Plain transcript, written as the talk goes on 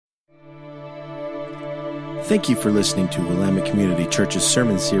Thank you for listening to Willamette Community Church's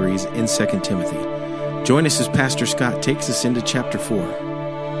sermon series in 2 Timothy. Join us as Pastor Scott takes us into chapter 4.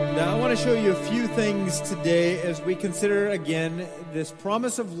 Now, I want to show you a few things today as we consider again this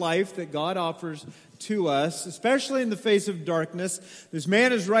promise of life that God offers to us, especially in the face of darkness. This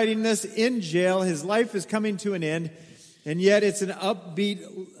man is writing this in jail. His life is coming to an end, and yet it's an upbeat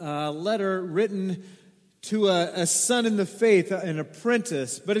letter written to a son in the faith, an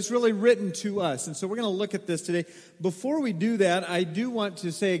apprentice, but it's really written to us. And so we're going to look at this today. Before we do that, I do want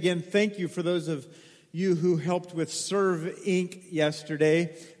to say again, thank you for those of you who helped with Serve Inc.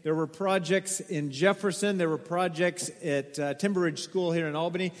 yesterday. There were projects in Jefferson, there were projects at Timber Ridge School here in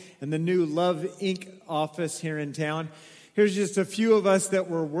Albany, and the new Love Inc. office here in town. Here's just a few of us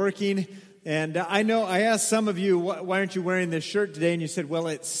that were working. And I know I asked some of you, why aren't you wearing this shirt today? And you said, well,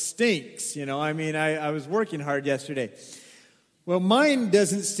 it stinks. I was working hard yesterday. Well, mine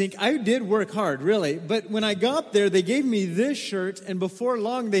doesn't stink. I did work hard, really. But when I got there, they gave me this shirt. And before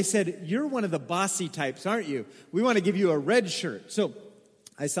long, they said, you're one of the bossy types, aren't you? We want to give you a red shirt. So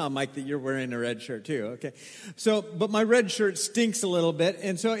I saw, Mike, that you're wearing a red shirt too, okay? But my red shirt stinks a little bit.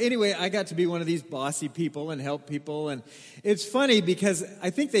 And so anyway, I got to be one of these bossy people and help people. And it's funny because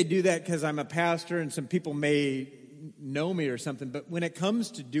I think they do that because I'm a pastor and some people may know me or something. But when it comes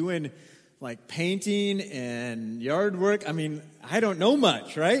to doing like painting and yard work, I don't know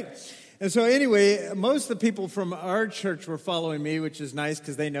much, right? And so anyway, most of the people from our church were following me, which is nice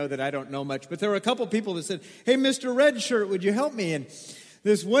because they know that I don't know much. But there were a couple people that said, hey, Mr. Red Shirt, would you help me? And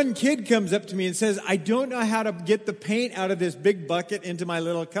this one kid comes up to me and says, I don't know how to get the paint out of this big bucket into my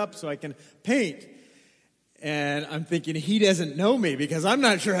little cup so I can paint. And I'm thinking, he doesn't know me because I'm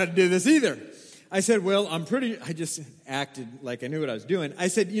not sure how to do this either. I said, well, I just acted like I knew what I was doing. I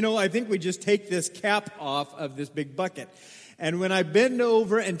said, I think we just take this cap off of this big bucket. And when I bend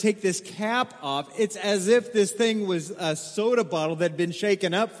over and take this cap off, it's as if this thing was a soda bottle that had been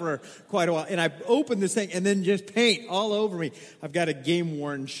shaken up for quite a while. And I open this thing and then just paint all over me. I've got a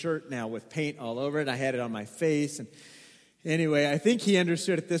game-worn shirt now with paint all over it. I had it on my face. And anyway, I think he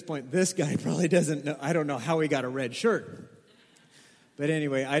understood at this point, this guy probably doesn't know. I don't know how he got a red shirt. But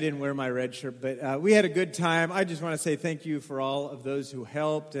anyway, I didn't wear my red shirt. But we had a good time. I just want to say thank you for all of those who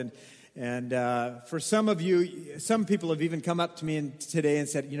helped. And for some of you, some people have even come up to me today and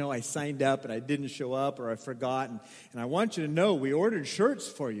said, I signed up and I didn't show up or I forgot. And I want you to know we ordered shirts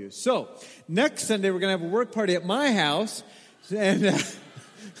for you. So next Sunday, we're going to have a work party at my house. And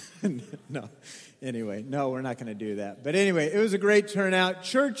no, we're not going to do that. But anyway, it was a great turnout.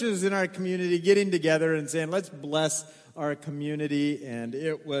 Churches in our community getting together and saying, let's bless our community. And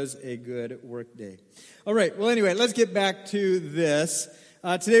it was a good work day. All right. Well, anyway, let's get back to this.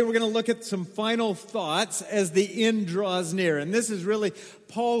 Today we're going to look at some final thoughts as the end draws near. And this is really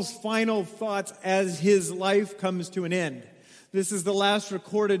Paul's final thoughts as his life comes to an end. This is the last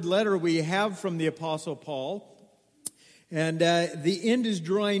recorded letter we have from the Apostle Paul. And the end is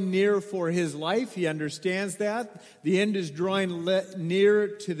drawing near for his life. He understands that. The end is drawing near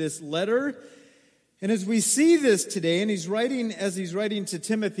to this letter. And as we see this today, and as he's writing to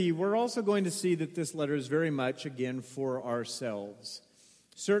Timothy, we're also going to see that this letter is very much, again, for ourselves.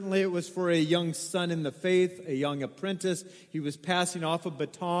 Certainly it was for a young son in the faith, a young apprentice. He was passing off a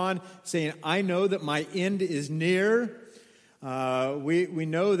baton, saying, I know that my end is near. We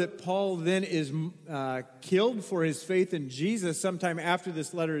know that Paul then is killed for his faith in Jesus sometime after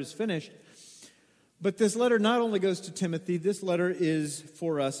this letter is finished. But this letter not only goes to Timothy, this letter is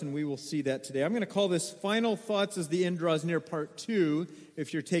for us, and we will see that today. I'm going to call this Final Thoughts as the End Draws Near, Part 2,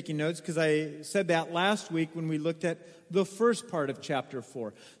 if you're taking notes, because I said that last week when we looked at the first part of chapter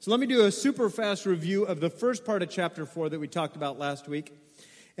 4. So let me do a super fast review of the first part of chapter 4 that we talked about last week.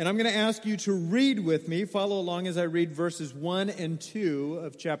 And I'm going to ask you to read with me, follow along as I read verses 1 and 2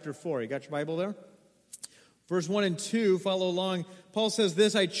 of chapter 4. You got your Bible there? Verse 1 and 2, follow along. Paul says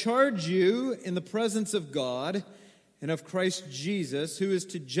this, I charge you in the presence of God and of Christ Jesus, who is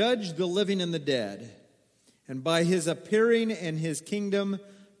to judge the living and the dead, and by his appearing and his kingdom,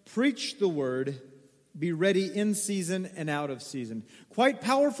 preach the word, be ready in season and out of season. Quite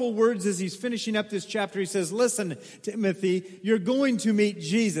powerful words as he's finishing up this chapter. He says, listen, Timothy, you're going to meet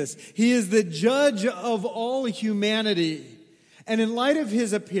Jesus. He is the judge of all humanity. And in light of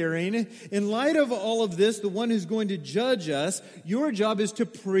his appearing, in light of all of this, the one who's going to judge us, your job is to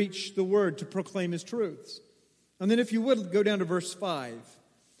preach the word, to proclaim his truths. And then if you would, go down to verse 5.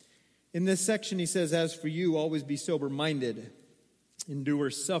 In this section, he says, as for you, always be sober-minded,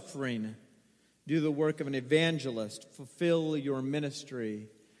 endure suffering, do the work of an evangelist, fulfill your ministry.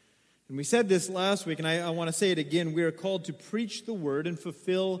 And we said this last week, and I want to say it again. We are called to preach the word and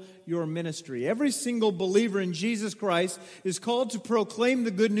fulfill your ministry. Every single believer in Jesus Christ is called to proclaim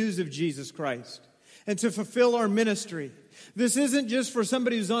the good news of Jesus Christ and to fulfill our ministry. This isn't just for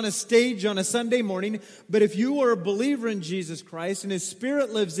somebody who's on a stage on a Sunday morning, but if you are a believer in Jesus Christ and His Spirit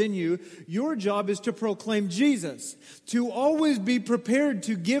lives in you, your job is to proclaim Jesus, to always be prepared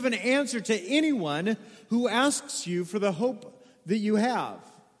to give an answer to anyone who asks you for the hope that you have.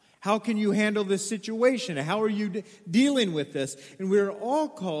 How can you handle this situation? How are you dealing with this? And we're all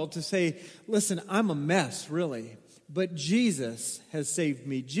called to say, listen, I'm a mess, really. But Jesus has saved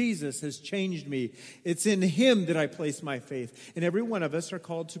me. Jesus has changed me. It's in Him that I place my faith. And every one of us are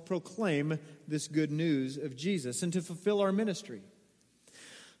called to proclaim this good news of Jesus and to fulfill our ministry.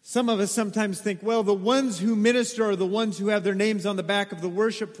 Some of us sometimes think, well, the ones who minister are the ones who have their names on the back of the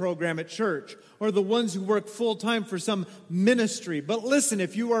worship program at church, or the ones who work full-time for some ministry. But listen,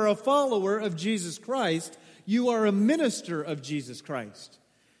 if you are a follower of Jesus Christ, you are a minister of Jesus Christ.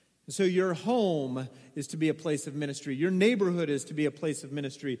 So your home is to be a place of ministry. Your neighborhood is to be a place of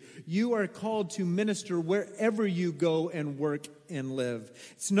ministry. You are called to minister wherever you go and work and live.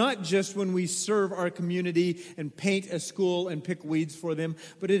 It's not just when we serve our community and paint a school and pick weeds for them,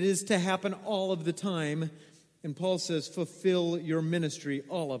 but it is to happen all of the time. And Paul says, fulfill your ministry,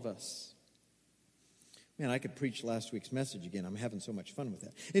 all of us. Man, I could preach last week's message again. I'm having so much fun with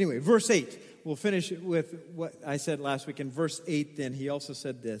that. Anyway, verse 8. We'll finish with what I said last week. In verse 8, then, he also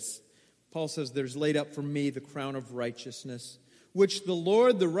said this. Paul says, there's laid up for me the crown of righteousness, which the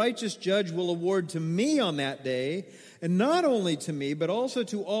Lord, the righteous judge, will award to me on that day, and not only to me, but also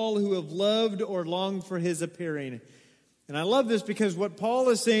to all who have loved or longed for His appearing. And I love this because what Paul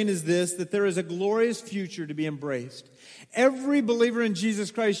is saying is this, that there is a glorious future to be embraced. Every believer in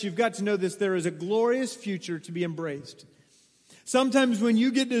Jesus Christ, you've got to know this, there is a glorious future to be embraced. Sometimes when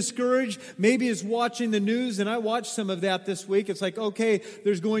you get discouraged, maybe it's watching the news, and I watched some of that this week. It's like, okay,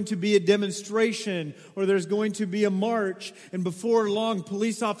 there's going to be a demonstration, or there's going to be a march, and before long,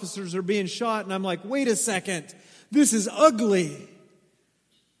 police officers are being shot, and I'm like, wait a second, this is ugly.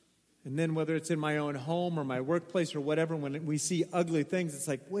 And then whether it's in my own home or my workplace or whatever, when we see ugly things, it's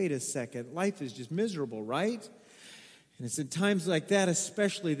like, wait a second, life is just miserable, right? And it's in times like that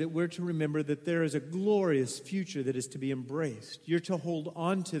especially that we're to remember that there is a glorious future that is to be embraced. You're to hold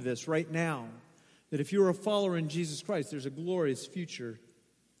on to this right now. That if you're a follower in Jesus Christ, there's a glorious future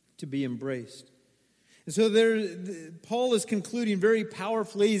to be embraced. And so Paul is concluding very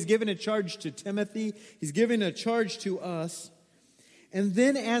powerfully. He's given a charge to Timothy. He's given a charge to us. And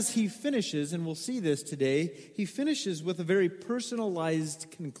then as he finishes, and we'll see this today, he finishes with a very personalized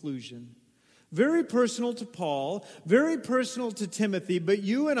conclusion. Very personal to Paul, very personal to Timothy, but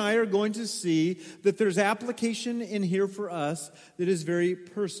you and I are going to see that there's application in here for us that is very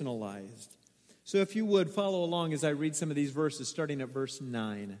personalized. So if you would, follow along as I read some of these verses, starting at verse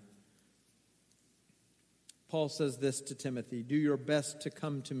 9. Paul says this to Timothy, do your best to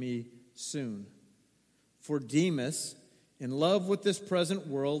come to me soon. For Demas, in love with this present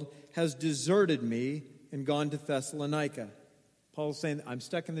world, has deserted me and gone to Thessalonica. Paul's saying, I'm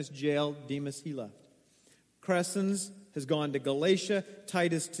stuck in this jail. Demas, he left. Crescens has gone to Galatia.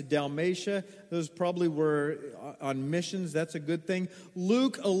 Titus to Dalmatia. Those probably were on missions. That's a good thing.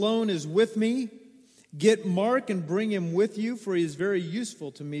 Luke alone is with me. Get Mark and bring him with you, for he is very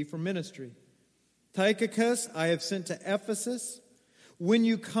useful to me for ministry. Tychicus I have sent to Ephesus. When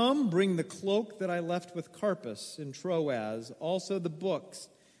you come, bring the cloak that I left with Carpus in Troas, also the books,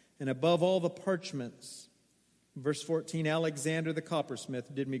 and above all the parchments. Verse 14, Alexander the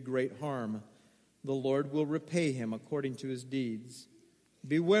coppersmith did me great harm. The Lord will repay him according to his deeds.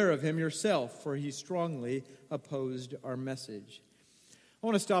 Beware of him yourself, for he strongly opposed our message. I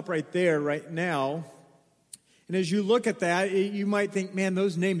want to stop right there right now. And as you look at that, you might think, man,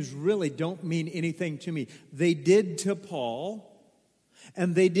 those names really don't mean anything to me. They did to Paul,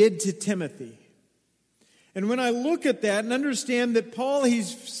 and they did to Timothy. And when I look at that and understand that Paul,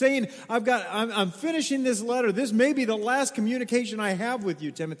 he's saying, I'm finishing this letter. This may be the last communication I have with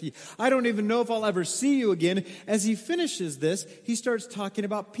you, Timothy. I don't even know if I'll ever see you again. As he finishes this, he starts talking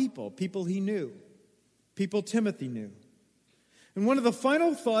about people he knew, people Timothy knew. And one of the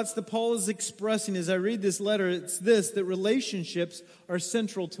final thoughts that Paul is expressing as I read this letter, it's this, that relationships are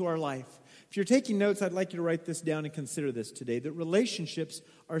central to our life. If you're taking notes, I'd like you to write this down and consider this today, that relationships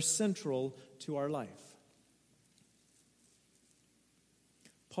are central to our life.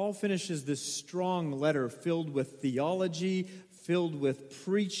 Paul finishes this strong letter filled with theology, filled with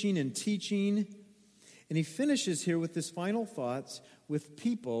preaching and teaching. And he finishes here with his final thoughts with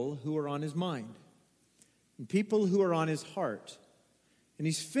people who are on his mind, and people who are on his heart. And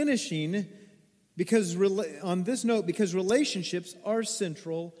he's finishing on this note, because relationships are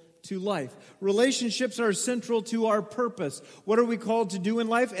central to life. Relationships are central to our purpose. What are we called to do in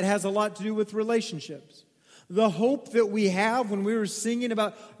life? It has a lot to do with relationships. The hope that we have when we were singing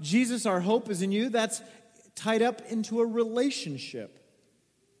about Jesus, our hope is in you, that's tied up into a relationship.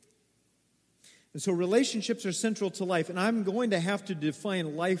 And so relationships are central to life. And I'm going to have to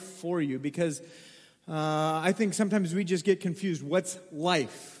define life for you because I think sometimes we just get confused. What's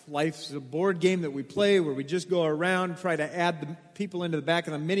life? Life's a board game that we play where we just go around, try to add the people into the back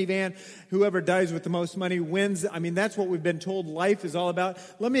of the minivan. Whoever dies with the most money wins. I mean, that's what we've been told life is all about.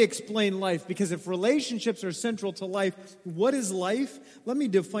 Let me explain life, because if relationships are central to life, what is life? Let me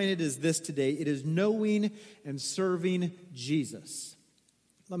define it as this today. It is knowing and serving Jesus.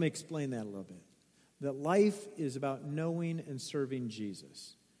 Let me explain that a little bit. That life is about knowing and serving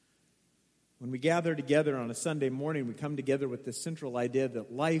Jesus. When we gather together on a Sunday morning, we come together with this central idea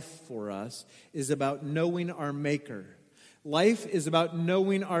that life for us is about knowing our Maker. Life is about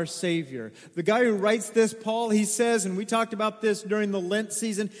knowing our Savior. The guy who writes this, Paul, he says, and we talked about this during the Lent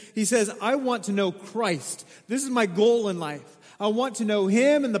season, he says, I want to know Christ. This is my goal in life. I want to know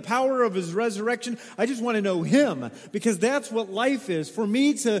Him and the power of His resurrection. I just want to know Him, because that's what life is. For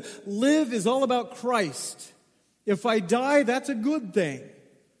me to live is all about Christ. If I die, that's a good thing.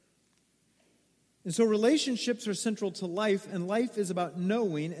 And so relationships are central to life, and life is about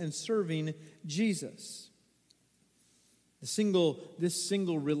knowing and serving Jesus. This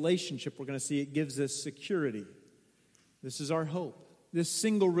single relationship, we're going to see, it gives us security. This is our hope. This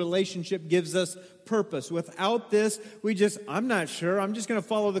single relationship gives us purpose. Without this, I'm not sure. I'm just going to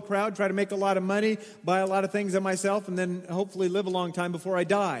follow the crowd, try to make a lot of money, buy a lot of things on myself, and then hopefully live a long time before I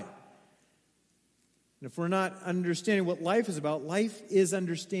die. And if we're not understanding what life is about, life is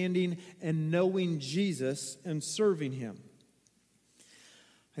understanding and knowing Jesus and serving Him.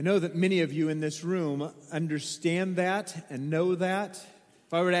 I know that many of you in this room understand that and know that.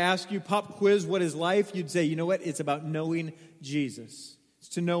 If I were to ask you, pop quiz, what is life? You'd say, you know what? It's about knowing Jesus. It's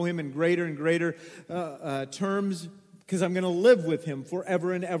to know Him in greater and greater terms, because I'm going to live with Him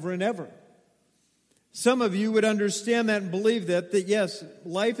forever and ever and ever. Some of you would understand that and believe that yes,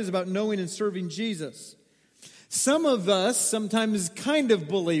 life is about knowing and serving Jesus. Some of us sometimes kind of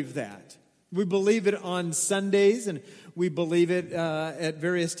believe that. We believe it on Sundays and we believe it at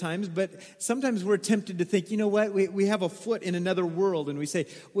various times, but sometimes we're tempted to think, you know what, we have a foot in another world, and we say,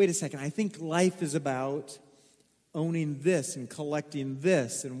 wait a second, I think life is about owning this and collecting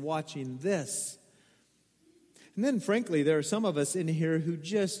this and watching this. And then, frankly, there are some of us in here who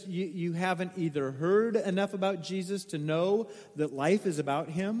just, you haven't either heard enough about Jesus to know that life is about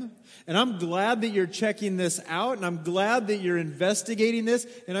Him. And I'm glad that you're checking this out, and I'm glad that you're investigating this.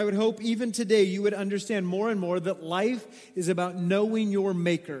 And I would hope even today you would understand more and more that life is about knowing your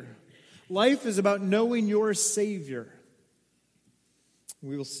Maker. Life is about knowing your Savior.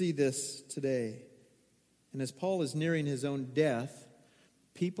 We will see this today. And as Paul is nearing his own death,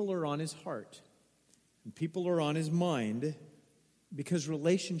 people are on his heart. And people are on his mind because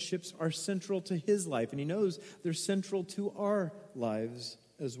relationships are central to his life. And he knows they're central to our lives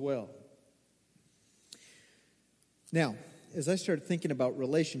as well. Now, as I started thinking about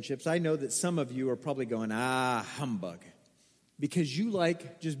relationships, I know that some of you are probably going, humbug. Because you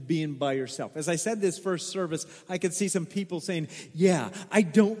like just being by yourself. As I said this first service, I could see some people saying, yeah, I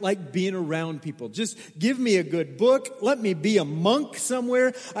don't like being around people. Just give me a good book. Let me be a monk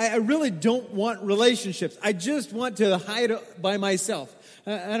somewhere. I really don't want relationships. I just want to hide by myself.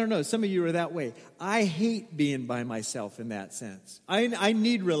 I don't know. Some of you are that way. I hate being by myself in that sense. I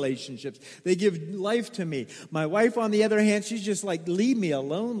need relationships. They give life to me. My wife, on the other hand, she's just like, leave me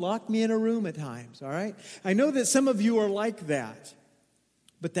alone, lock me in a room at times, all right? I know that some of you are like that,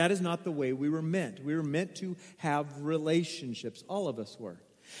 but that is not the way we were meant. We were meant to have relationships. All of us were.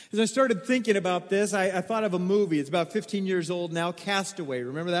 As I started thinking about this, I thought of a movie. It's about 15 years old now, Castaway.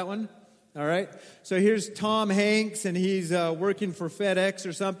 Remember that one? All right, so here's Tom Hanks, and he's working for FedEx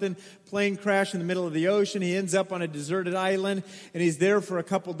or something. Plane crash in the middle of the ocean. He ends up on a deserted island, and he's there for a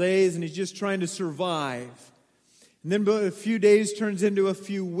couple days, and he's just trying to survive. And then a few days turns into a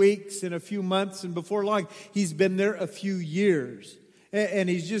few weeks and a few months, and before long, he's been there a few years. And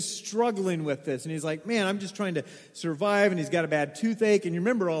he's just struggling with this. And he's like, man, I'm just trying to survive, and he's got a bad toothache, and you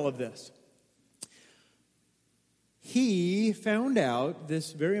remember all of this. He found out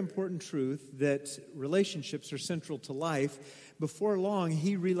this very important truth that relationships are central to life. Before long,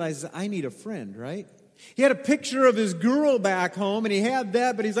 he realized that I need a friend, right? He had a picture of his girl back home, and he had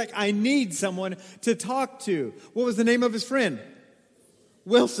that, but he's like, I need someone to talk to. What was the name of his friend?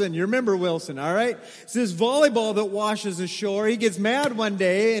 Wilson, you remember Wilson, all right? It's this volleyball that washes ashore. He gets mad one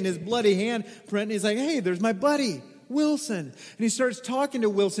day in his bloody handprint, and he's like, hey, there's my buddy, Wilson. And he starts talking to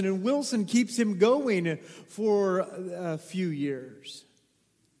Wilson, and Wilson keeps him going for a few years.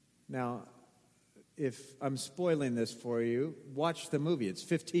 Now, if I'm spoiling this for you, watch the movie. It's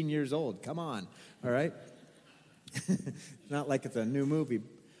 15 years old. Come on, all right? Not like it's a new movie.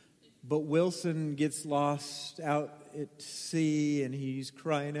 But Wilson gets lost out at sea, and he's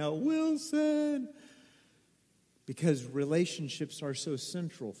crying out, Wilson! Because relationships are so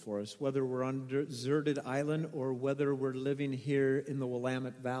central for us, whether we're on a deserted island or whether we're living here in the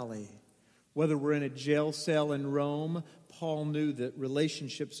Willamette Valley. Whether we're in a jail cell in Rome, Paul knew that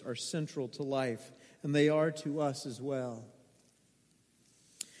relationships are central to life, and they are to us as well.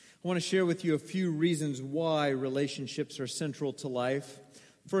 I want to share with you a few reasons why relationships are central to life.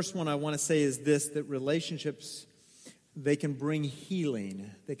 First one I want to say is this, that relationships, they can bring healing.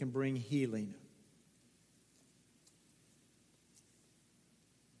 They can bring healing.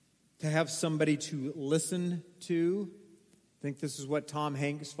 To have somebody to listen to. I think this is what Tom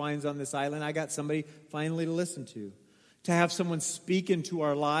Hanks finds on this island. I got somebody finally to listen to. To have someone speak into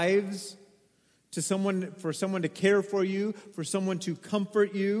our lives. For someone to care for you. For someone to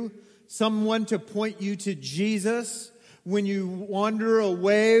comfort you. Someone to point you to Jesus. When you wander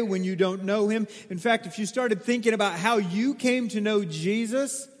away, when you don't know Him. In fact, if you started thinking about how you came to know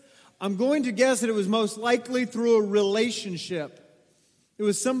Jesus, I'm going to guess that it was most likely through a relationship. It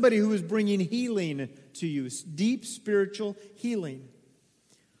was somebody who was bringing healing to you, deep spiritual healing.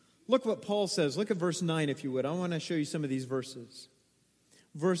 Look what Paul says. Look at verse 9, if you would. I want to show you some of these verses.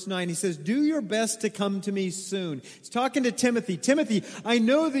 Verse 9, he says, do your best to come to me soon. He's talking to Timothy. Timothy, I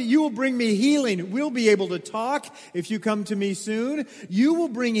know that you will bring me healing. We'll be able to talk if you come to me soon. You will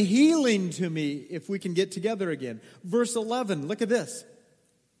bring healing to me if we can get together again. Verse 11, look at this.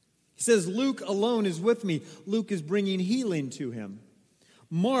 He says, Luke alone is with me. Luke is bringing healing to him.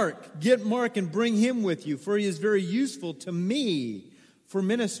 Mark, get Mark and bring him with you, for he is very useful to me for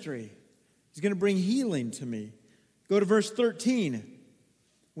ministry. He's going to bring healing to me. Go to verse 13.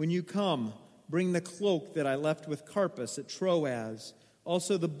 When you come, bring the cloak that I left with Carpus at Troas,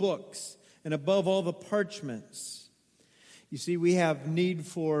 also the books, and above all the parchments. You see, we have need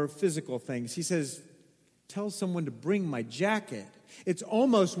for physical things. He says, tell someone to bring my jacket. It's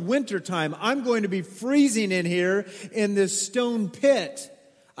almost wintertime. I'm going to be freezing in here in this stone pit.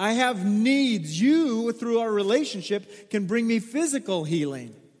 I have needs. You, through our relationship, can bring me physical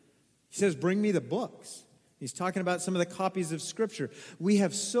healing. He says, bring me the books. He's talking about some of the copies of Scripture. We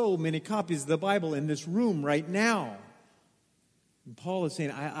have so many copies of the Bible in this room right now. And Paul is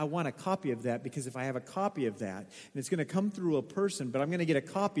saying, I want a copy of that, because if I have a copy of that, and it's going to come through a person, but I'm going to get a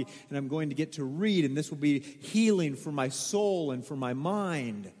copy, and I'm going to get to read, and this will be healing for my soul and for my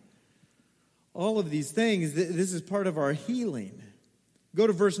mind. All of these things, this is part of our healing. Go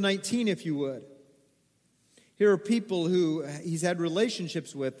to verse 19, if you would. Here are people who he's had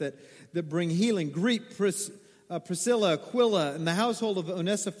relationships with that bring healing. Greet Priscilla, Aquila, and the household of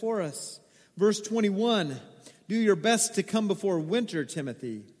Onesiphorus. Verse 21, do your best to come before winter,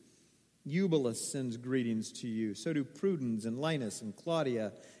 Timothy. Eubulus sends greetings to you. So do Prudence and Linus and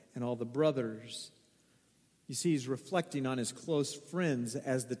Claudia and all the brothers. You see, he's reflecting on his close friends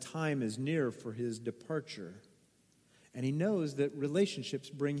as the time is near for his departure. And he knows that relationships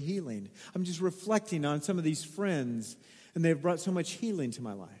bring healing. I'm just reflecting on some of these friends, and they've brought so much healing to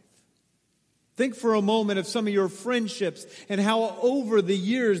my life. Think for a moment of some of your friendships and how over the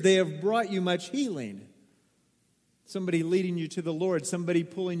years they have brought you much healing. Somebody leading you to the Lord, somebody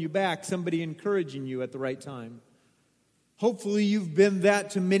pulling you back, somebody encouraging you at the right time. Hopefully you've been that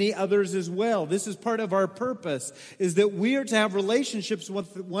to many others as well. This is part of our purpose, is that we are to have relationships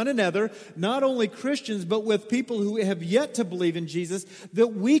with one another, not only Christians, but with people who have yet to believe in Jesus, that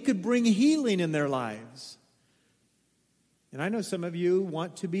we could bring healing in their lives. And I know some of you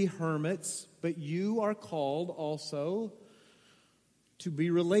want to be hermits, but you are called also to be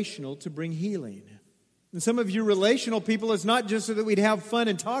relational, to bring healing. And some of you relational people, it's not just so that we'd have fun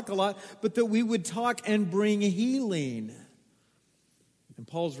and talk a lot, but that we would talk and bring healing. And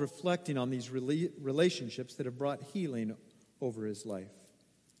Paul's reflecting on these relationships that have brought healing over his life.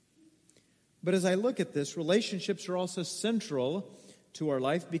 But as I look at this, relationships are also central to our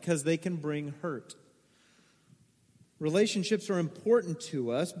life because they can bring hurt. Relationships are important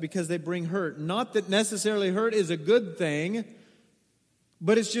to us because they bring hurt. Not that necessarily hurt is a good thing,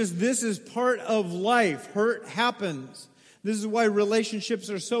 but it's just this is part of life. Hurt happens. This is why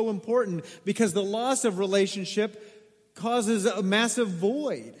relationships are so important, because the loss of relationship causes a massive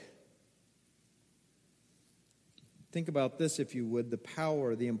void. Think about this, if you would, the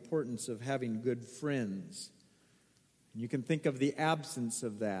power, the importance of having good friends. You can think of the absence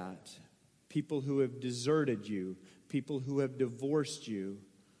of that. People who have deserted you, people who have divorced you,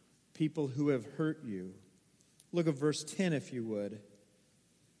 people who have hurt you. Look at verse 10, if you would.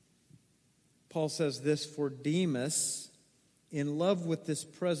 Paul says this, "For Demas, in love with this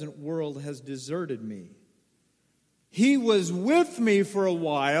present world, has deserted me. He was with me for a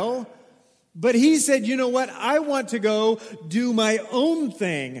while, but he said, you know what? I want to go do my own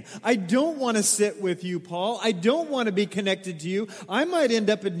thing. I don't want to sit with you, Paul. I don't want to be connected to you. I might end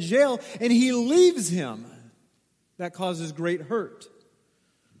up in jail." And he leaves him. That causes great hurt.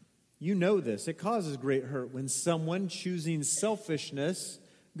 You know this. It causes great hurt when someone choosing selfishness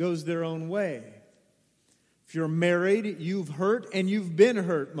goes their own way. If you're married, you've hurt and you've been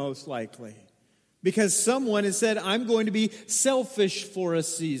hurt most likely. Because someone has said, I'm going to be selfish for a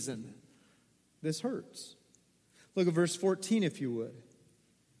season. This hurts. Look at verse 14, if you would.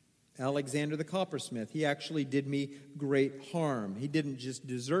 Alexander the coppersmith, he actually did me great harm. He didn't just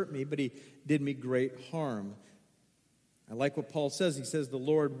desert me, but he did me great harm. I like what Paul says. He says, the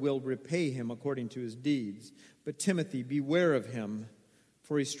Lord will repay him according to his deeds. But Timothy, beware of him,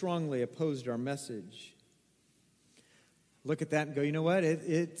 for he strongly opposed our message. Look at that and go, you know what?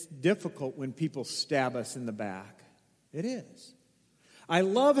 It's difficult when people stab us in the back. It is. I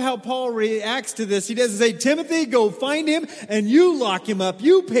love how Paul reacts to this. He doesn't say, Timothy, go find him and you lock him up.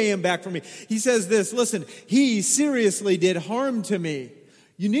 You pay him back for me. He says this, listen, he seriously did harm to me.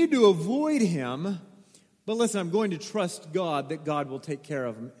 You need to avoid him. But listen, I'm going to trust God that God will take care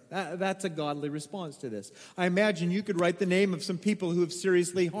of him. That's a godly response to this. I imagine you could write the name of some people who have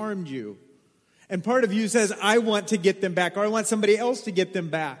seriously harmed you. And part of you says, I want to get them back, or I want somebody else to get them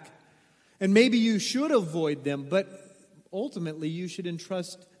back. And maybe you should avoid them, but ultimately you should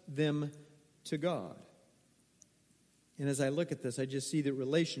entrust them to God. And as I look at this, I just see that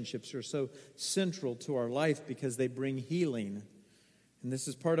relationships are so central to our life because they bring healing. And this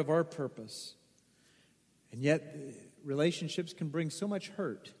is part of our purpose. And yet, relationships can bring so much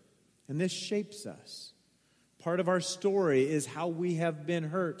hurt. And this shapes us. Part of our story is how we have been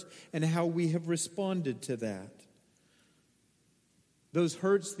hurt and how we have responded to that. Those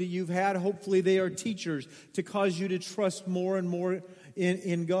hurts that you've had, hopefully they are teachers to cause you to trust more and more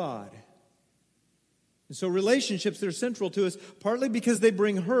in God. And so relationships, they're central to us, partly because they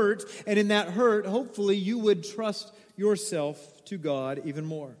bring hurt. And in that hurt, hopefully you would trust yourself to God even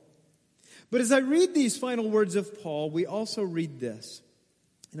more. But as I read these final words of Paul, we also read this.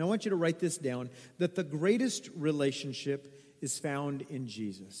 And I want you to write this down, that the greatest relationship is found in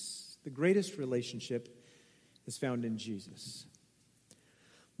Jesus. The greatest relationship is found in Jesus.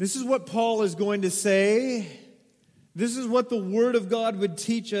 This is what Paul is going to say. This is what the Word of God would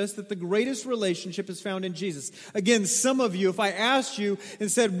teach us, that the greatest relationship is found in Jesus. Again, some of you, if I asked you and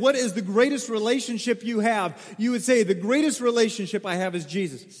said, what is the greatest relationship you have? You would say, the greatest relationship I have is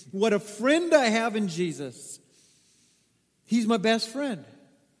Jesus. What a friend I have in Jesus. He's my best friend.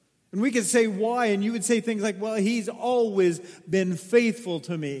 And we could say why, and you would say things like, well, he's always been faithful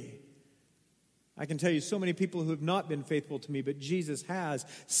to me. I can tell you so many people who have not been faithful to me, but Jesus has.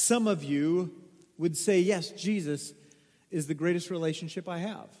 Some of you would say, yes, Jesus is the greatest relationship I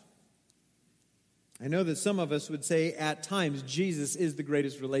have. I know that some of us would say at times, Jesus is the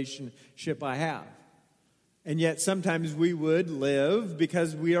greatest relationship I have. And yet sometimes we would live,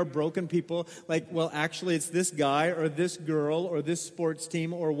 because we are broken people, like, well, actually it's this guy or this girl or this sports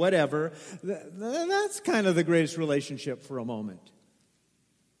team or whatever. That's kind of the greatest relationship for a moment.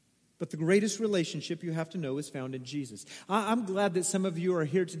 But the greatest relationship you have to know is found in Jesus. I'm glad that some of you are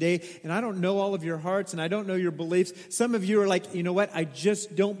here today, and I don't know all of your hearts, and I don't know your beliefs. Some of you are like, you know what? I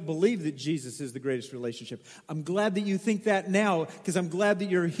just don't believe that Jesus is the greatest relationship. I'm glad that you think that now, because I'm glad that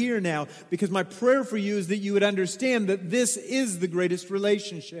you're here now, because my prayer for you is that you would understand that this is the greatest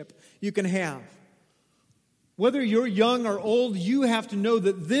relationship you can have. Whether you're young or old, you have to know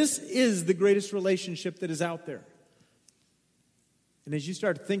that this is the greatest relationship that is out there. And as you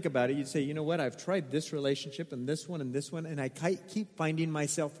start to think about it, you'd say, you know what, I've tried this relationship and this one, and I keep finding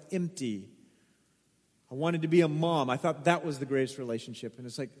myself empty. I wanted to be a mom. I thought that was the greatest relationship. And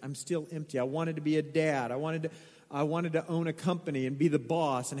it's like, I'm still empty. I wanted to be a dad. I wanted to own a company and be the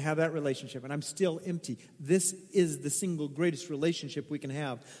boss and have that relationship. And I'm still empty. This is the single greatest relationship we can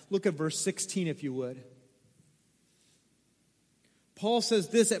have. Look at verse 16, if you would. Paul says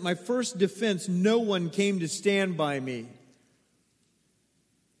this, at my first defense, no one came to stand by me,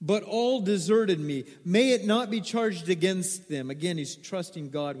 but all deserted me. May it not be charged against them. Again, he's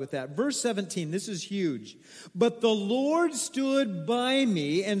trusting God with that. Verse 17, this is huge. But the Lord stood by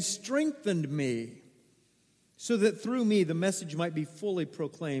me and strengthened me. so that through me the message might be fully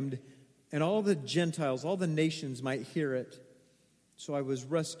proclaimed, and all the Gentiles, all the nations might hear it. So I was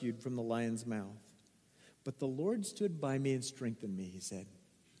rescued from the lion's mouth. But the Lord stood by me and strengthened me," he said.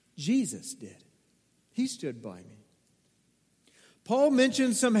 Jesus did. He stood by me. Paul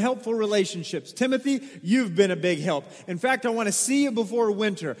mentioned some helpful relationships. Timothy, you've been a big help. In fact, I want to see you before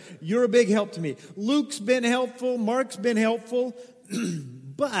winter. You're a big help to me. Luke's been helpful. Mark's been helpful.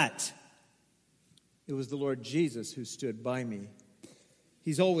 But it was the Lord Jesus who stood by me.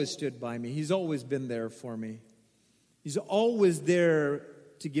 He's always stood by me. He's always been there for me. He's always there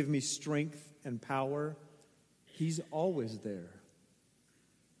to give me strength and power. He's always there.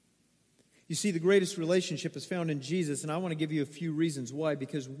 You see, the greatest relationship is found in Jesus, and I want to give you a few reasons why.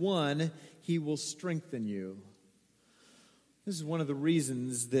 Because one, He will strengthen you. This is one of the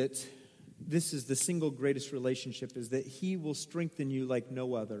reasons that this is the single greatest relationship, is that He will strengthen you like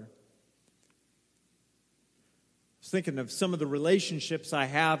no other. I was thinking of some of the relationships I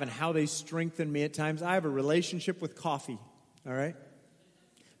have and how they strengthen me at times. I have a relationship with coffee, all right?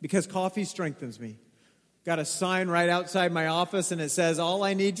 Because coffee strengthens me. Got a sign right outside my office, and it says, all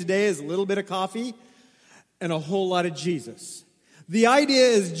I need today is a little bit of coffee and a whole lot of Jesus. The idea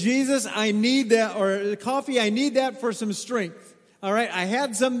is, Jesus, I need that, or coffee, I need that for some strength. All right, I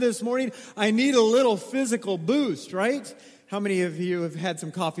had some this morning. I need a little physical boost, right? How many of you have had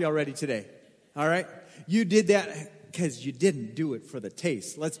some coffee already today? All right, you did that because you didn't do it for the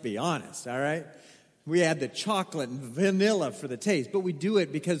taste. Let's be honest, all right? We had the chocolate and vanilla for the taste, but we do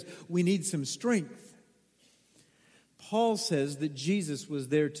it because we need some strength. Paul says that Jesus was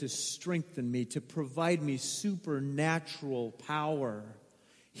there to strengthen me, to provide me supernatural power.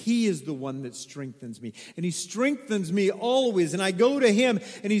 He is the one that strengthens me. And He strengthens me always. And I go to Him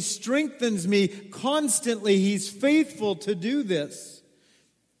and He strengthens me constantly. He's faithful to do this.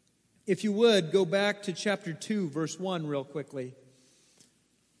 If you would, go back to chapter 2, verse 1 real quickly.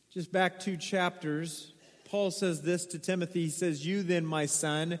 Just back 2 chapters. Paul says this to Timothy. He says, "You then, my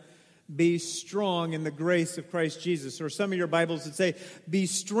son, be strong in the grace of Christ Jesus." Or some of your Bibles would say, "Be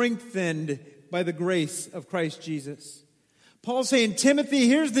strengthened by the grace of Christ Jesus." Paul's saying, Timothy,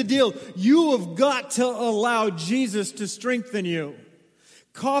 here's the deal. You have got to allow Jesus to strengthen you.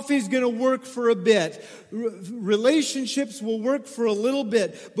 Coffee's going to work for a bit. Relationships will work for a little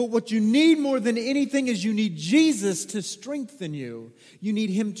bit. But what you need more than anything is you need Jesus to strengthen you. You need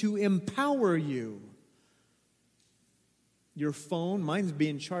Him to empower you. Your phone, mine's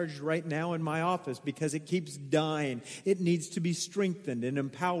being charged right now in my office because it keeps dying. It needs to be strengthened and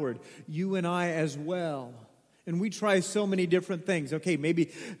empowered. You and I as well. And we try so many different things. Okay,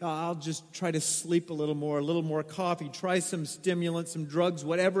 maybe I'll just try to sleep a little more coffee, try some stimulants, some drugs,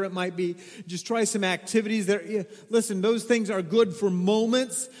 whatever it might be. Just try some activities. Listen, those things are good for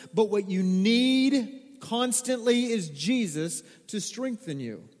moments, but what you need constantly is Jesus to strengthen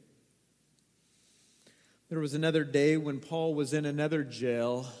you. There was another day when Paul was in another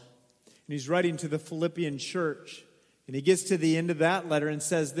jail, and he's writing to the Philippian church. And he gets to the end of that letter and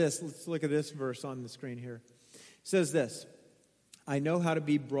says this. Let's look at this verse on the screen here. It says this, "I know how to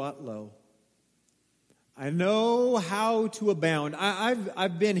be brought low. I know how to abound."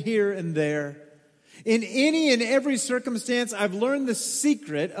 I've been here and there. In any and every circumstance, I've learned the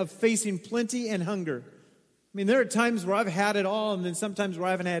secret of facing plenty and hunger. I mean, there are times where I've had it all, and then sometimes where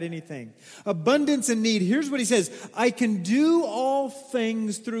I haven't had anything. Abundance and need. Here's what he says. "I can do all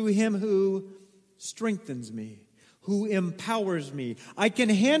things through Him who strengthens me, who empowers me. I can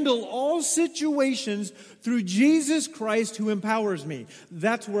handle all situations through Jesus Christ who empowers me."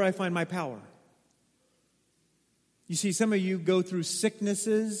 That's where I find my power. You see, some of you go through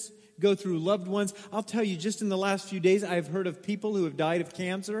sicknesses, go through loved ones. I'll tell you, just in the last few days, I've heard of people who have died of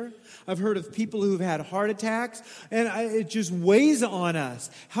cancer. I've heard of people who have had heart attacks. And it just weighs on us.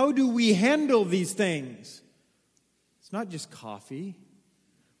 How do we handle these things? It's not just coffee.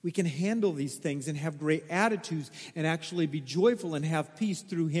 We can handle these things and have great attitudes and actually be joyful and have peace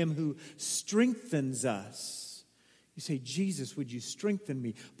through Him who strengthens us. You say, "Jesus, would you strengthen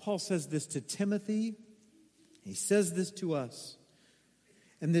me?" Paul says this to Timothy. He says this to us.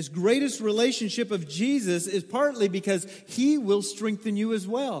 And this greatest relationship of Jesus is partly because He will strengthen you as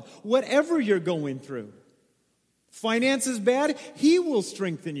well. Whatever you're going through. Finances bad, He will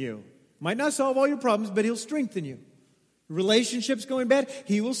strengthen you. Might not solve all your problems, but He'll strengthen you. Relationships going bad,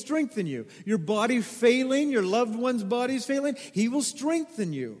 He will strengthen you. Your body failing, your loved one's body's failing, He will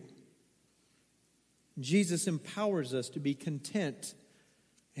strengthen you. Jesus empowers us to be content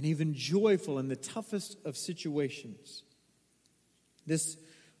and even joyful in the toughest of situations. This,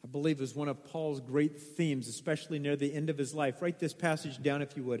 I believe, is one of Paul's great themes, especially near the end of his life. Write this passage down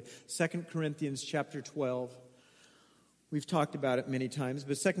if you would. 2 Corinthians chapter 12. We've talked about it many times,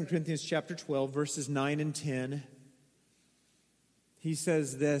 but 2 Corinthians chapter 12, verses 9 and 10, he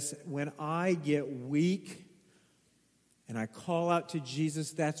says this, when I get weak and I call out to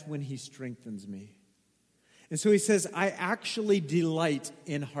Jesus, that's when he strengthens me. And so he says, I actually delight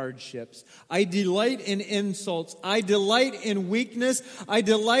in hardships. I delight in insults. I delight in weakness. I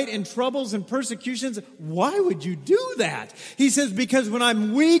delight in troubles and persecutions. Why would you do that? He says, because when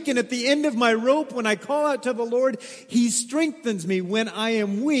I'm weak and at the end of my rope, when I call out to the Lord, he strengthens me. When I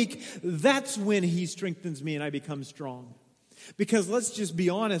am weak, that's when he strengthens me and I become strong. Because let's just be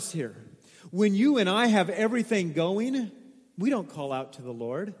honest here. When you and I have everything going, we don't call out to the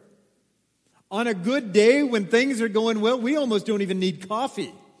Lord. On a good day, when things are going well, we almost don't even need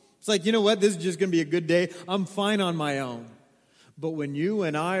coffee. It's like, you know what, this is just going to be a good day. I'm fine on my own. But when you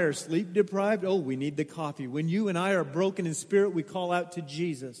and I are sleep deprived, oh, we need the coffee. When you and I are broken in spirit, we call out to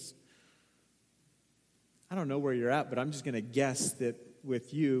Jesus. I don't know where you're at, but I'm just going to guess that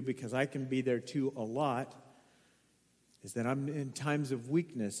with you, because I can be there too a lot, is that I'm in times of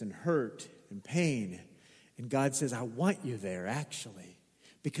weakness and hurt and pain. And God says, I want you there, actually.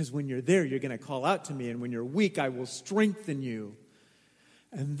 Because when you're there, you're going to call out to me. And when you're weak, I will strengthen you.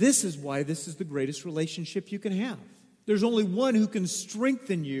 And this is why this is the greatest relationship you can have. There's only one who can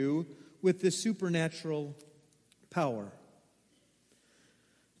strengthen you with this supernatural power.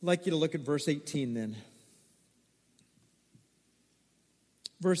 I'd like you to look at verse 18 then.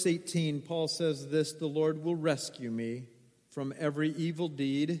 Verse 18, Paul says this, the Lord will rescue me from every evil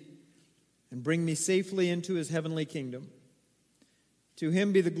deed and bring me safely into his heavenly kingdom. To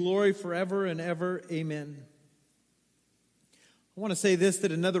him be the glory forever and ever. Amen. I want to say this,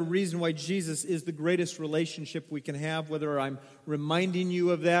 that another reason why Jesus is the greatest relationship we can have, whether I'm reminding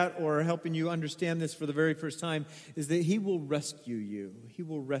you of that or helping you understand this for the very first time, is that he will rescue you. He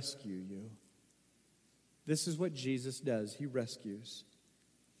will rescue you. This is what Jesus does. He rescues.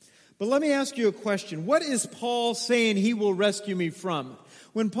 But let me ask you a question. What is Paul saying he will rescue me from?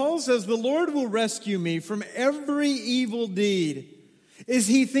 When Paul says the Lord will rescue me from every evil deed, is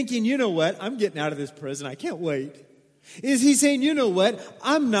he thinking, you know what, I'm getting out of this prison, I can't wait? Is he saying, you know what,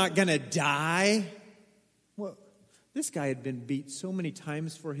 I'm not going to die? Well, this guy had been beat so many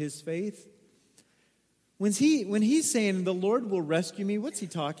times for his faith. When he's saying the Lord will rescue me, what's he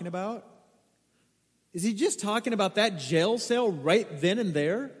talking about? Is he just talking about that jail cell right then and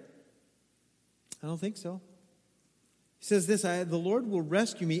there? I don't think so. He says this, the Lord will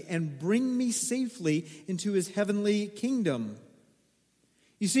rescue me and bring me safely into his heavenly kingdom.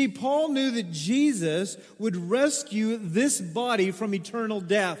 You see, Paul knew that Jesus would rescue this body from eternal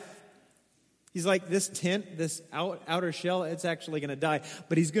death. He's like, this tent, this outer shell, it's actually going to die.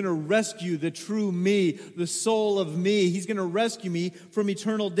 But he's going to rescue the true me, the soul of me. He's going to rescue me from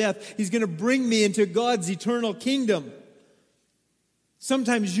eternal death. He's going to bring me into God's eternal kingdom.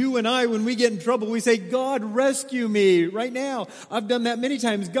 Sometimes you and I, when we get in trouble, we say, God, rescue me right now. I've done that many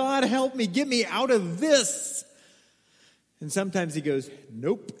times. God, help me, get me out of this. And sometimes he goes,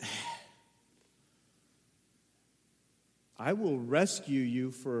 nope. I will rescue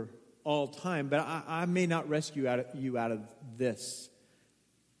you for all time, but I may not rescue you out of this.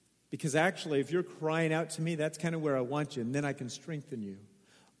 Because actually, if you're crying out to me, that's kind of where I want you, and then I can strengthen you.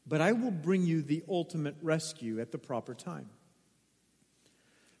 But I will bring you the ultimate rescue at the proper time.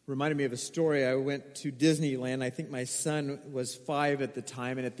 Reminded me of a story. I went to Disneyland. I think my son was 5 at the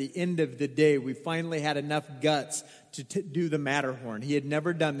time. And at the end of the day, we finally had enough guts to do the Matterhorn. He had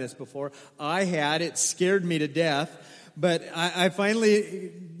never done this before. I had. It scared me to death. But I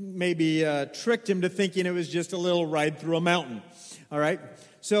finally maybe tricked him to thinking it was just a little ride through a mountain. All right?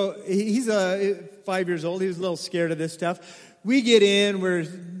 So he's 5 years old. He was a little scared of this stuff. We get in. We're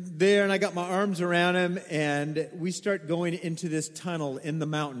there, and I got my arms around him, and we start going into this tunnel in the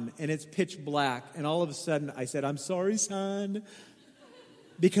mountain, and it's pitch black. And all of a sudden, I said, I'm sorry, son,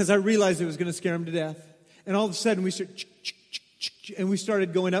 because I realized it was going to scare him to death. And all of a sudden, we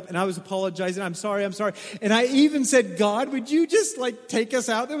started going up, and I was apologizing. I'm sorry. And I even said, God, would you just take us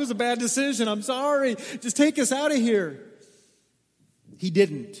out? That was a bad decision. I'm sorry. Just take us out of here. He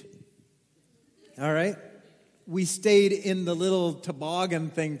didn't. All right? We stayed in the little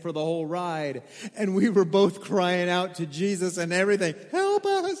toboggan thing for the whole ride. And we were both crying out to Jesus and everything. Help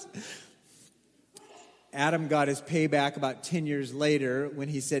us. Adam got his payback about 10 years later when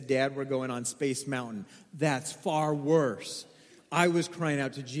he said, Dad, we're going on Space Mountain. That's far worse. I was crying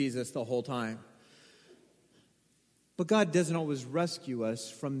out to Jesus the whole time. But God doesn't always rescue us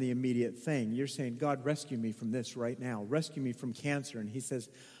from the immediate thing. You're saying, God, rescue me from this right now. Rescue me from cancer. And he says,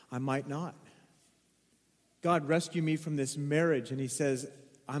 I might not. God, rescue me from this marriage. And he says,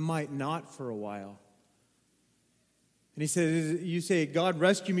 I might not for a while. And he says, you say, God,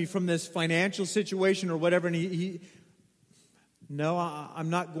 rescue me from this financial situation or whatever. And no, I'm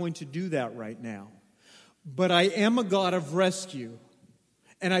not going to do that right now. But I am a God of rescue.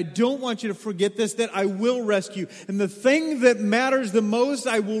 And I don't want you to forget this, that I will rescue. And the thing that matters the most,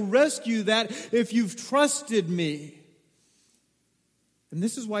 I will rescue that if you've trusted me. And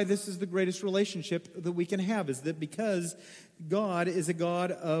this is why this is the greatest relationship that we can have, is that because God is a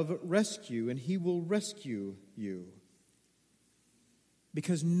God of rescue, and He will rescue you.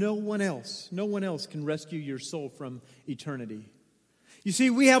 Because no one else can rescue your soul from eternity. You see,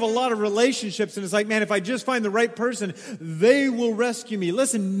 we have a lot of relationships, and it's like, man, if I just find the right person, they will rescue me.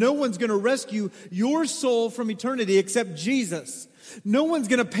 Listen, no one's going to rescue your soul from eternity except Jesus. No one's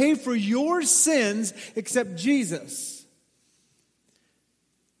going to pay for your sins except Jesus.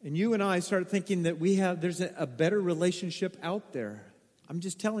 And you and I start thinking that there's a better relationship out there. I'm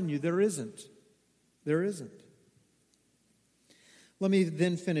just telling you, there isn't. There isn't. Let me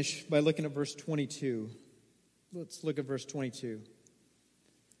then finish by looking at verse 22. Let's look at verse 22.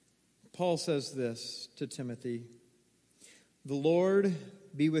 Paul says this to Timothy, "The Lord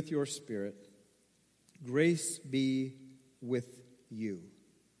be with your spirit. Grace be with you."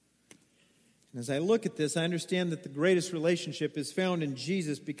 And as I look at this, I understand that the greatest relationship is found in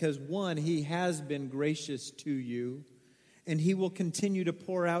Jesus because, one, He has been gracious to you, and He will continue to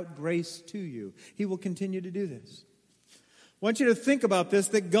pour out grace to you. He will continue to do this. I want you to think about this,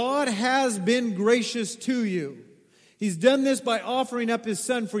 that God has been gracious to you. He's done this by offering up His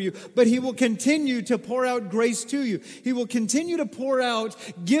Son for you, but He will continue to pour out grace to you. He will continue to pour out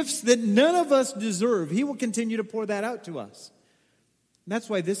gifts that none of us deserve. He will continue to pour that out to us. And that's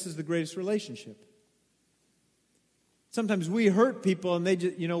why this is the greatest relationship. Sometimes we hurt people and they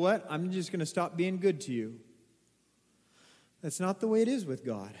just, you know what? I'm just going to stop being good to you. That's not the way it is with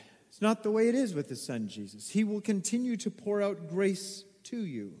God. It's not the way it is with His Son, Jesus. He will continue to pour out grace to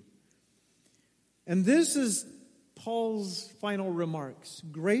you. And this is Paul's final remarks.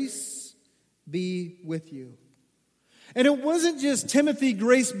 Grace be with you. And it wasn't just Timothy,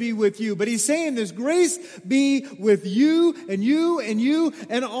 grace be with you, but he's saying this, grace be with you and you and you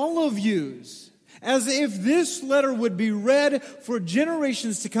and all of yous. As if this letter would be read for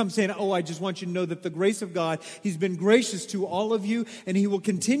generations to come, saying, oh, I just want you to know that the grace of God, He's been gracious to all of you, and He will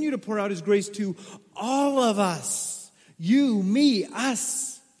continue to pour out His grace to all of us. You, me,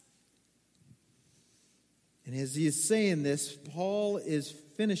 us. And as he is saying this, Paul is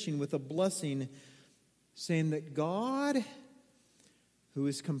finishing with a blessing, saying that God, who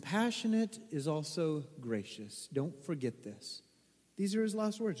is compassionate, is also gracious. Don't forget this. These are his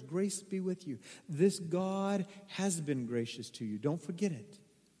last words. Grace be with you. This God has been gracious to you. Don't forget it.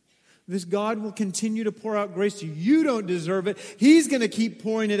 This God will continue to pour out grace to you. You don't deserve it. He's going to keep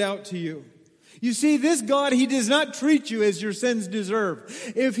pouring it out to you. You see, this God, He does not treat you as your sins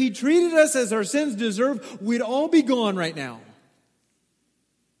deserve. If He treated us as our sins deserve, we'd all be gone right now.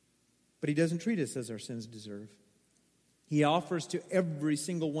 But He doesn't treat us as our sins deserve. He offers to every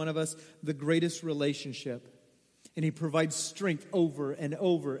single one of us the greatest relationship. And He provides strength over and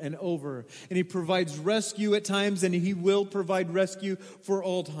over and over. And He provides rescue at times, and He will provide rescue for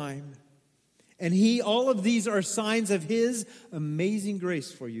all time. And all of these are signs of His amazing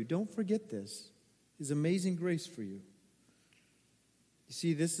grace for you. Don't forget this. His amazing grace for you. You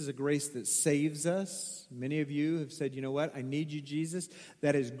see, this is a grace that saves us. Many of you have said, you know what? I need you, Jesus.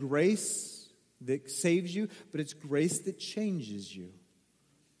 That is grace that saves you, but it's grace that changes you.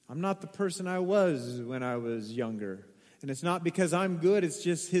 I'm not the person I was when I was younger. And it's not because I'm good. It's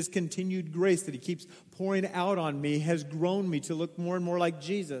just His continued grace that He keeps pouring out on me has grown me to look more and more like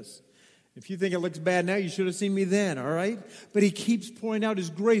Jesus. If you think it looks bad now, you should have seen me then, all right? But He keeps pouring out His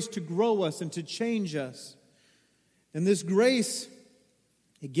grace to grow us and to change us. And this grace,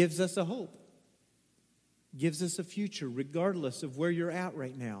 it gives us a hope. It gives us a future regardless of where you're at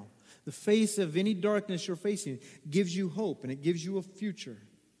right now. The face of any darkness you're facing gives you hope, and it gives you a future.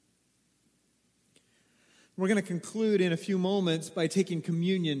 We're going to conclude in a few moments by taking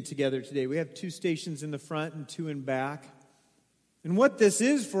communion together today. We have 2 stations in the front and 2 in back. And what this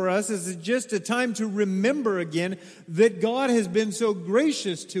is for us is just a time to remember again that God has been so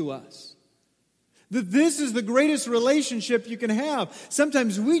gracious to us. That this is the greatest relationship you can have.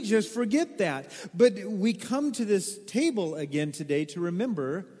 Sometimes we just forget that. But we come to this table again today to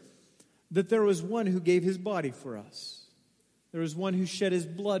remember that there was one who gave His body for us. There was one who shed His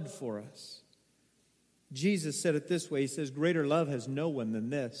blood for us. Jesus said it this way. He says, greater love has no one than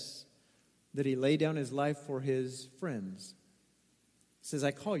this, that He laid down His life for His friends. He says,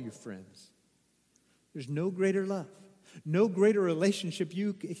 I call you friends. There's no greater love. No greater relationship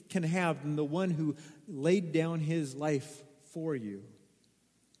you can have than the one who laid down his life for you.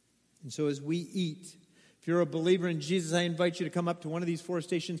 And so as we eat, if you're a believer in Jesus, I invite you to come up to one of these 4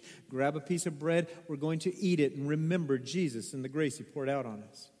 stations, grab a piece of bread. We're going to eat it and remember Jesus and the grace he poured out on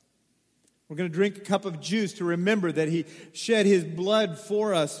us. We're going to drink a cup of juice to remember that he shed his blood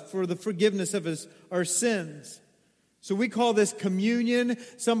for us for the forgiveness of our sins. So we call this communion.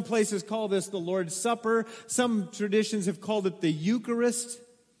 Some places call this the Lord's Supper. Some traditions have called it the Eucharist.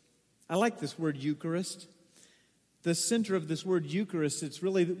 I like this word Eucharist. The center of this word Eucharist, it's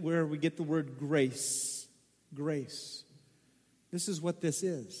really where we get the word grace. Grace. This is what this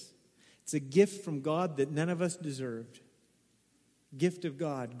is. It's a gift from God that none of us deserved. Gift of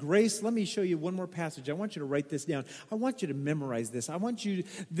God. Grace, let me show you one more passage. I want you to write this down. I want you to memorize this. I want you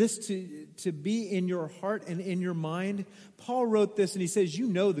this to be in your heart and in your mind. Paul wrote this and he says, you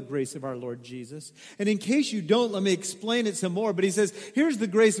know the grace of our Lord Jesus. And in case you don't, let me explain it some more. But he says, here's the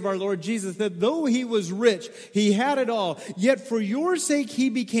grace of our Lord Jesus, that though he was rich, he had it all. Yet for your sake he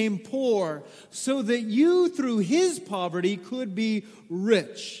became poor, so that you through his poverty could be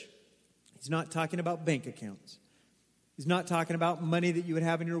rich. He's not talking about bank accounts. He's not talking about money that you would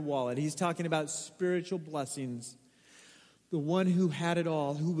have in your wallet. He's talking about spiritual blessings. The one who had it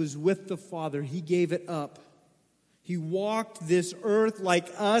all, who was with the Father, he gave it up. He walked this earth like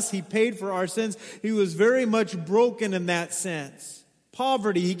us. He paid for our sins. He was very much broken in that sense.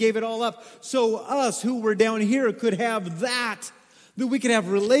 Poverty, he gave it all up. So us who were down here could have that we could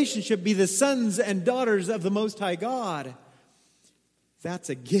have relationship, be the sons and daughters of the Most High God. That's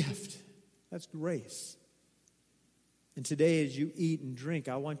a gift. That's grace. And today as you eat and drink,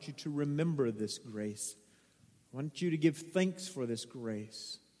 I want you to remember this grace. I want you to give thanks for this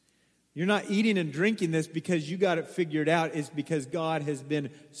grace. You're not eating and drinking this because you got it figured out. It's because God has been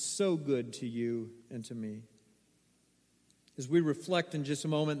so good to you and to me. As we reflect in just a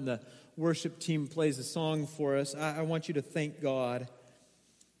moment and the worship team plays a song for us, I want you to thank God.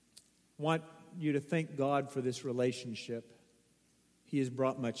 I want you to thank God for this relationship. He has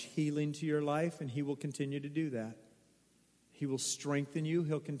brought much healing to your life, and he will continue to do that. He will strengthen you.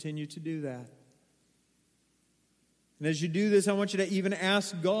 He'll continue to do that. And as you do this, I want you to even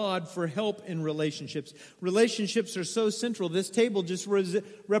ask God for help in relationships. Relationships are so central. This table just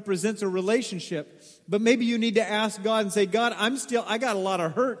represents a relationship. But maybe you need to ask God and say, God, I got a lot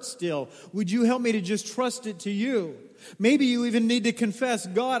of hurt still. Would you help me to just trust it to you? Maybe you even need to confess,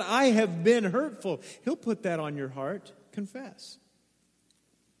 God, I have been hurtful. He'll put that on your heart. Confess.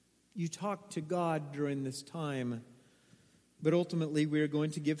 You talk to God during this time. But ultimately, we are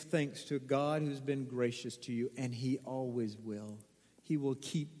going to give thanks to a God who's been gracious to you, and he always will. He will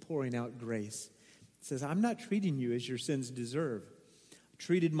keep pouring out grace. He says, I'm not treating you as your sins deserve. I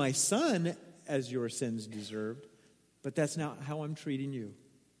treated my son as your sins deserved, but that's not how I'm treating you.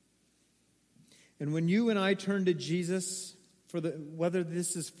 And when you and I turn to Jesus, whether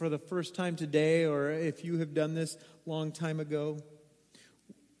this is for the first time today or if you have done this a long time ago,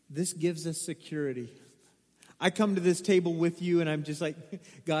 this gives us security. I come to this table with you and I'm just like,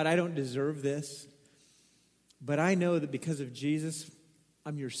 God, I don't deserve this. But I know that because of Jesus,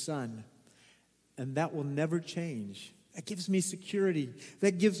 I'm your son. And that will never change. That gives me security.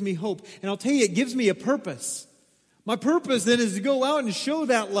 That gives me hope. And I'll tell you, it gives me a purpose. My purpose then is to go out and show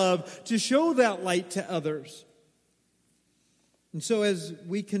that love, to show that light to others. And so as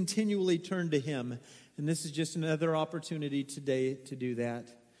we continually turn to him, and this is just another opportunity today to do that,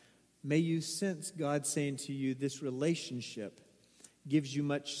 may you sense God saying to you, this relationship gives you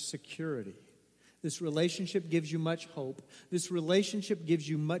much security. This relationship gives you much hope. This relationship gives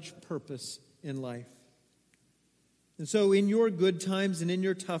you much purpose in life. And so in your good times and in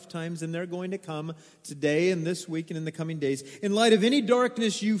your tough times, and they're going to come today and this week and in the coming days, in light of any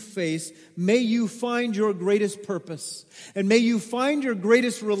darkness you face, may you find your greatest purpose. And may you find your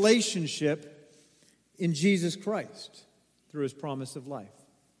greatest relationship in Jesus Christ through his promise of life.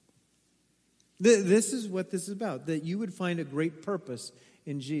 This is what this is about, that you would find a great purpose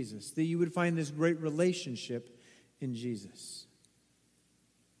in Jesus, that you would find this great relationship in Jesus.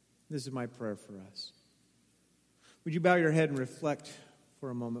 This is my prayer for us. Would you bow your head and reflect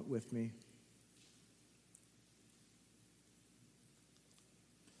for a moment with me?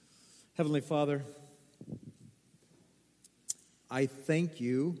 Heavenly Father, I thank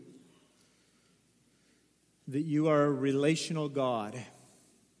you that you are a relational God.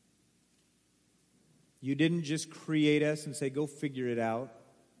 You didn't just create us and say, go figure it out.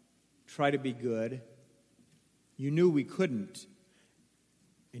 Try to be good. You knew we couldn't.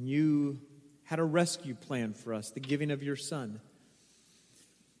 And you had a rescue plan for us, the giving of your Son.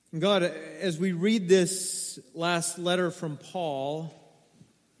 God, as we read this last letter from Paul,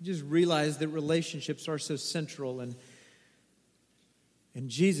 we just realize that relationships are so central. And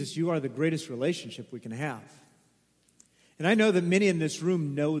Jesus, you are the greatest relationship we can have. And I know that many in this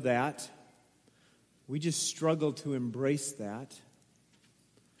room know that. We just struggle to embrace that.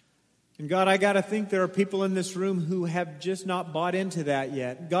 And God, I got to think there are people in this room who have just not bought into that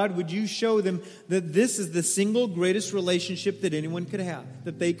yet. God, would you show them that this is the single greatest relationship that anyone could have,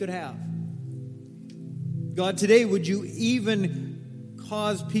 that they could have? God, today, would you even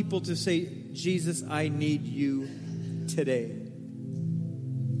cause people to say, Jesus, I need you today?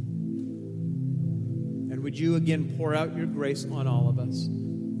 And would you again pour out your grace on all of us?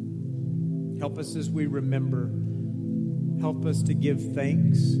 Help us as we remember. Help us to give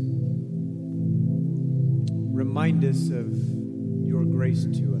thanks. Remind us of your grace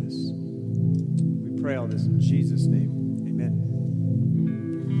to us. We pray all this in Jesus' name. Amen.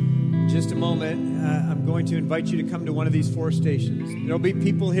 In just a moment, I'm going to invite you to come to one of these 4 stations. There'll be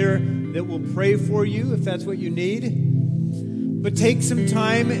people here that will pray for you if that's what you need. But take some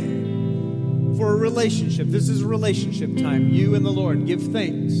time for a relationship. This is a relationship time. You and the Lord. Give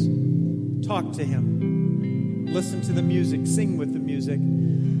thanks. Talk to Him. Listen to the music. Sing with the music.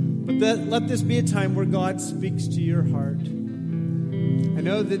 But let this be a time where God speaks to your heart. I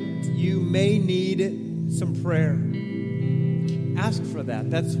know that you may need some prayer. Ask for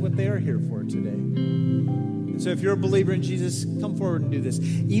that. That's what they are here for today. And so if you're a believer in Jesus, come forward and do this.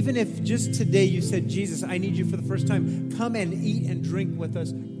 Even if just today you said, Jesus, I need you for the first time, come and eat and drink with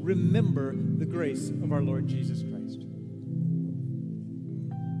us. Remember the grace of our Lord Jesus Christ.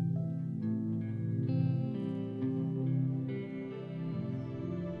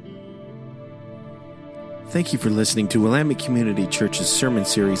 Thank you for listening to Willamette Community Church's sermon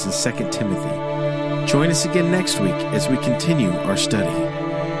series in 2 Timothy. Join us again next week as we continue our study.